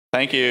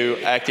Thank you,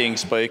 Acting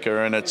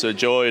Speaker, and it's a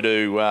joy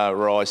to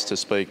rise to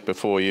speak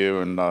before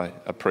you, and I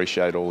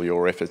appreciate all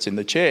your efforts in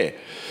the chair.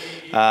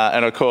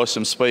 And of course,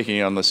 I'm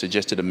speaking on the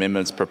suggested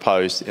amendments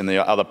proposed in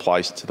the other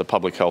place to the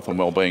Public Health and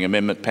Wellbeing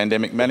Amendment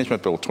Pandemic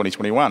Management Bill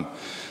 2021.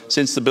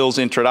 Since the bill's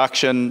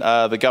introduction,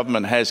 the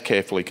government has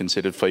carefully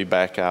considered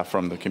feedback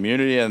from the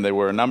community, and there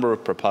were a number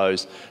of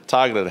proposed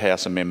targeted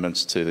House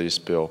amendments to this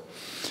bill.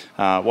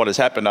 What has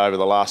happened over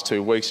the last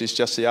 2 weeks is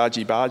just the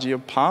argy-bargy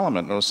of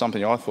Parliament. It was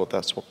something I thought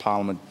that's what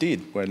Parliament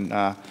did when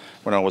I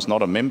was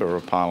not a member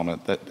of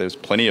Parliament, that there's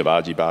plenty of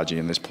argy-bargy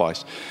in this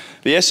place.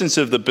 The essence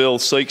of the bill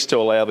seeks to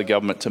allow the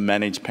government to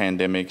manage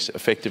pandemics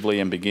effectively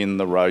and begin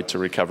the road to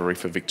recovery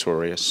for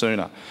Victoria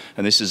sooner.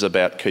 And this is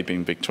about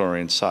keeping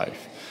Victorians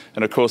safe.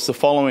 And of course, the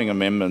following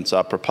amendments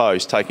are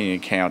proposed taking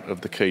account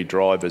of the key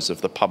drivers of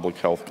the public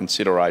health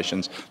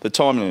considerations, the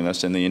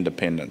timeliness and the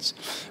independence.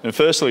 And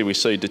firstly, we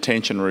see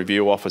detention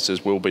review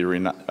officers will be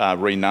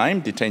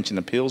renamed detention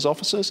appeals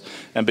officers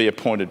and be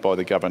appointed by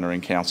the Governor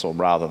and Council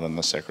rather than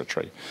the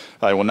Secretary.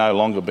 They will no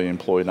longer be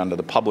employed under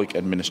the Public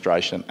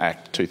Administration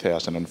Act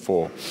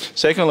 2004.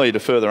 Secondly, to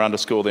further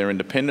underscore their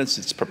independence,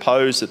 it's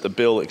proposed that the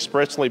bill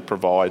expressly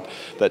provide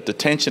that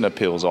detention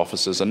appeals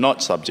officers are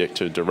not subject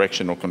to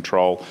direction or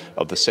control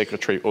of the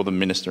Secretary or the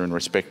Minister in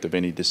respect of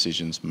any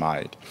decisions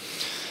made.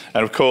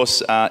 And of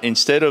course,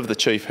 instead of the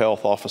Chief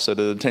Health Officer,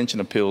 the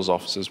detention appeals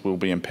officers will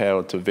be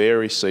empowered to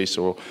vary, cease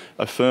or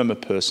affirm a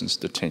person's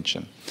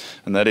detention.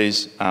 And that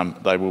is,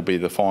 they will be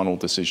the final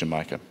decision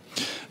maker.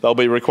 They'll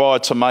be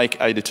required to make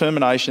a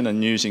determination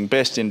and, using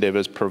best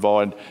endeavours,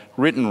 provide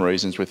written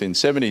reasons within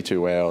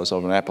 72 hours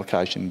of an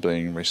application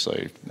being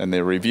received. And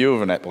their review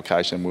of an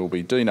application will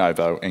be de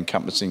novo,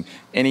 encompassing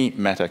any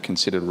matter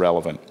considered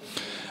relevant.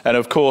 And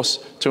of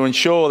course, to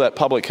ensure that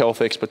public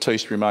health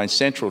expertise remains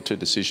central to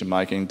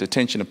decision-making,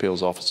 detention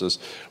appeals officers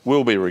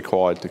will be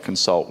required to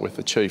consult with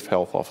the Chief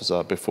Health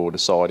Officer before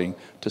deciding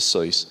to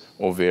cease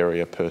or vary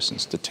a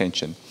person's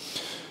detention.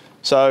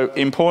 So,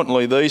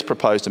 importantly, these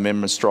proposed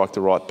amendments strike the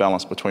right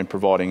balance between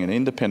providing an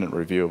independent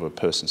review of a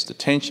person's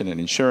detention and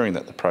ensuring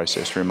that the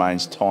process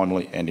remains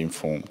timely and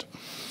informed.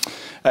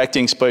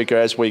 Acting Speaker,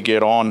 as we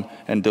get on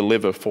and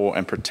deliver for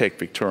and protect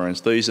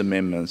Victorians, these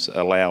amendments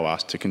allow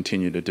us to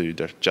continue to do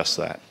just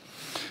that.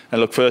 And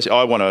look, first,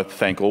 I want to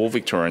thank all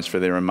Victorians for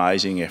their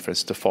amazing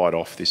efforts to fight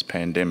off this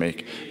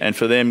pandemic and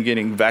for them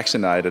getting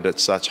vaccinated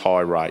at such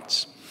high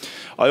rates.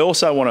 I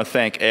also want to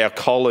thank our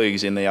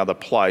colleagues in the other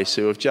place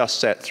who have just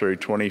sat through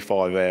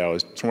 25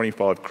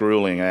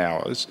 gruelling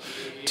hours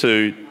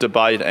to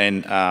debate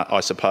and, I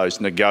suppose,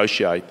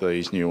 negotiate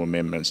these new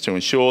amendments to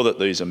ensure that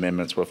these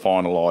amendments were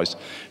finalised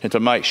and to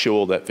make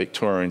sure that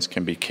Victorians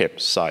can be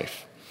kept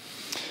safe.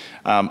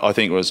 I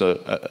think it was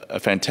a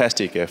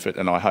fantastic effort,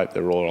 and I hope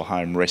they're all at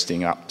home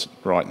resting up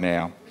right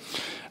now.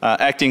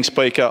 Acting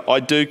Speaker,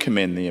 I do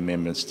commend the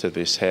amendments to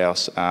this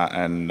House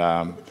and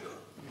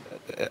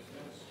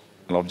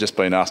I've just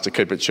been asked to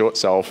keep it short,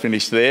 so I'll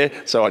finish there.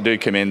 So I do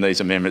commend these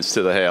amendments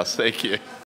to the House. Thank you.